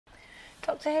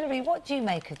Dr. Hilary, what do you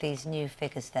make of these new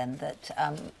figures then,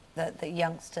 that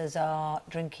youngsters are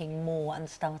drinking more and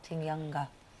starting younger?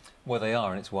 Well, they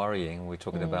are, and it's worrying. We're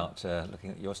talking about, looking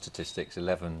at your statistics,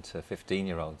 11 to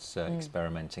 15-year-olds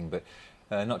experimenting, but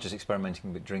not just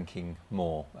experimenting, but drinking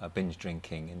more, binge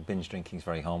drinking, and binge drinking is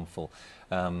very harmful.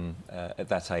 At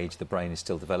that age, the brain is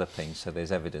still developing, so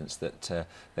there's evidence that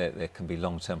there can be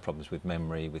long-term problems with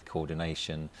memory, with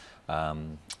coordination,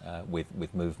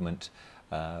 with movement.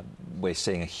 We're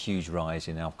seeing a huge rise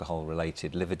in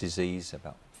alcohol-related liver disease,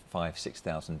 about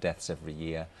 5,000–6,000 deaths every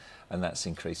year, and that's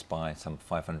increased by some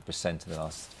 500% in the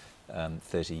last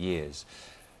 30 years.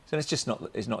 So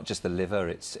it's not just the liver,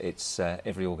 it's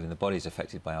every organ in the body is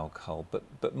affected by alcohol,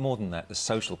 but more than that, the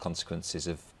social consequences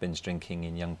of binge drinking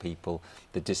in young people,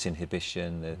 the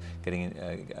disinhibition, the getting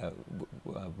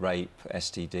rape,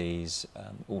 STDs,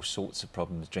 all sorts of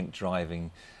problems, drink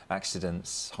driving,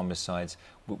 accidents, homicides.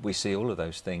 We see all of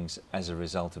those things as a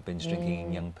result of binge drinking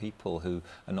in young people who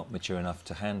are not mature enough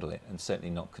to handle it and certainly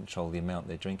not control the amount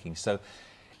they're drinking. So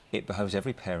it behoves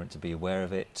every parent to be aware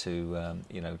of it, to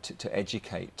to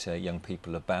educate young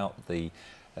people about the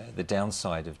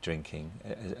downside of drinking,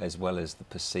 as well as the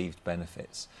perceived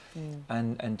benefits,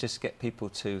 and just get people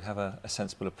to have a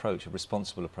sensible approach, a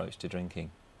responsible approach to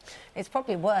drinking. It's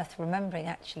probably worth remembering,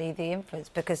 actually, the influence,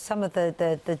 because some of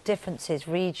the differences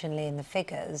regionally in the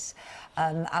figures,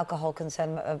 alcohol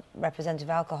concern,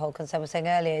 representative alcohol concern was saying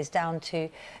earlier, is down to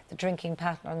the drinking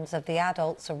patterns of the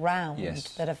adults around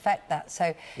that affect that.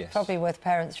 So probably worth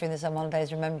parents during the summer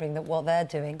holidays remembering that what they're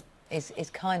doing is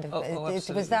kind of...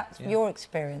 was that your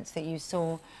experience, that you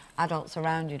saw adults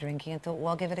around you drinking and thought,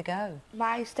 well, give it a go?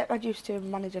 My stepdad used to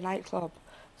manage a nightclub.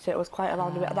 So it was quite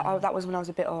around a bit. That was when I was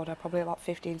a bit older, probably about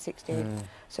 15, 16.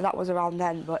 So that was around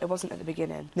then, but it wasn't at the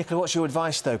beginning. Nicola, what's your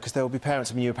advice, though? Because there will be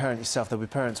parents, I mean, you're a parent yourself, there'll be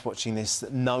parents watching this,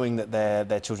 knowing that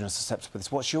their children are susceptible to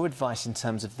this. What's your advice in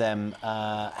terms of them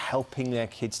helping their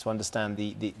kids to understand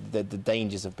the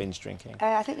dangers of binge drinking?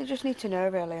 I think they just need to know,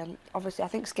 really, and obviously I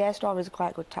think scare stories are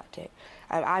quite a good tactic.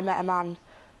 I met a man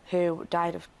who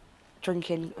died of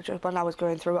drinking when I was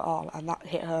going through it all, and that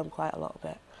hit home quite a little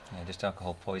bit. Yeah, just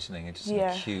alcohol poisoning, and just an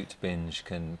acute binge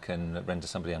can render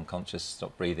somebody unconscious,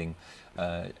 stop breathing,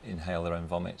 inhale their own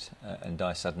vomit, and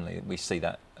die suddenly. We see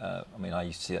that. I mean, I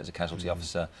used to see that as a casualty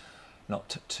officer,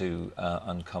 not too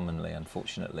uncommonly,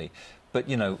 unfortunately. But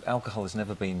you know, alcohol has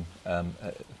never been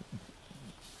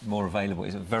more available.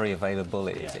 It's very available.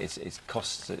 Its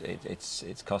cost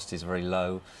is very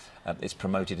low. It's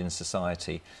promoted in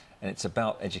society. And it's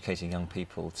about educating young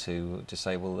people to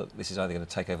say, well, look, this is either going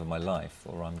to take over my life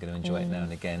or I'm going to enjoy it now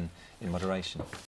and again in moderation.